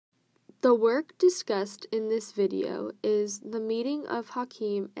The work discussed in this video is the meeting of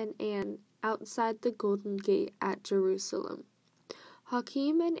Joachim and Anne outside the Golden Gate at Jerusalem.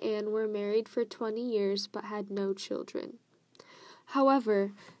 Joachim and Anne were married for 20 years but had no children.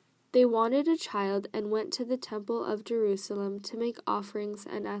 However, they wanted a child and went to the Temple of Jerusalem to make offerings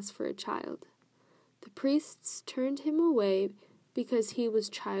and ask for a child. The priests turned him away because he was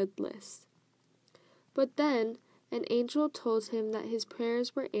childless. But then an angel told him that his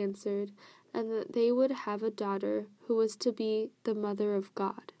prayers were answered and that they would have a daughter who was to be the mother of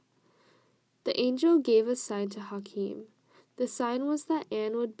God. The angel gave a sign to Joachim. The sign was that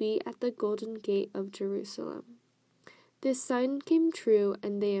Anne would be at the Golden Gate of Jerusalem. This sign came true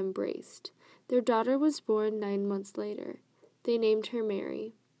and they embraced. Their daughter was born 9 months later. They named her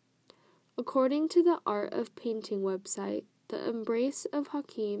Mary. According to the Art of Painting website, the embrace of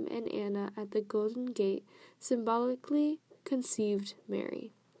Joachim and Anna at the Golden Gate symbolically conceived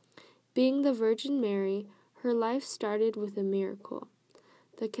Mary. Being the Virgin Mary, her life started with a miracle,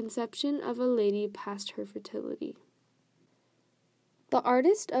 the conception of a lady past her fertility. The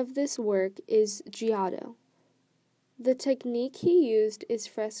artist of this work is Giotto. The technique he used is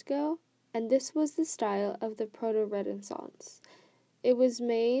fresco, and this was the style of the Proto-Renaissance. It was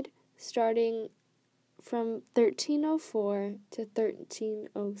made starting from 1304 to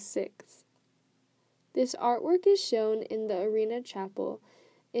 1306. This artwork is shown in the Arena Chapel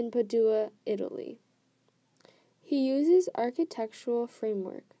in Padua, Italy. He uses architectural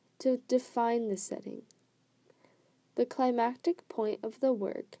framework to define the setting. The climactic point of the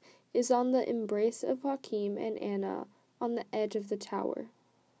work is on the embrace of Joachim and Anna on the edge of the tower.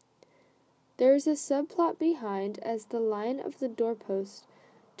 There is a subplot behind as the line of the doorpost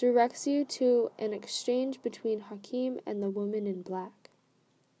directs you to an exchange between Joachim and the woman in black.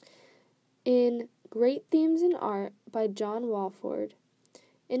 In Great Themes in Art by John Walford,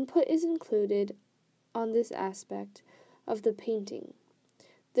 input is included on this aspect of the painting.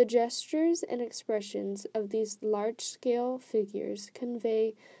 The gestures and expressions of these large-scale figures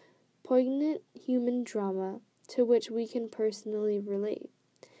convey poignant human drama to which we can personally relate.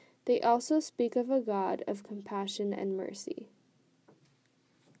 They also speak of a God of compassion and mercy.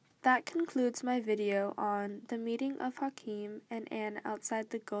 That concludes my video on the meeting of Joachim and Anne outside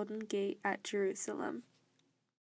the Golden Gate at Jerusalem.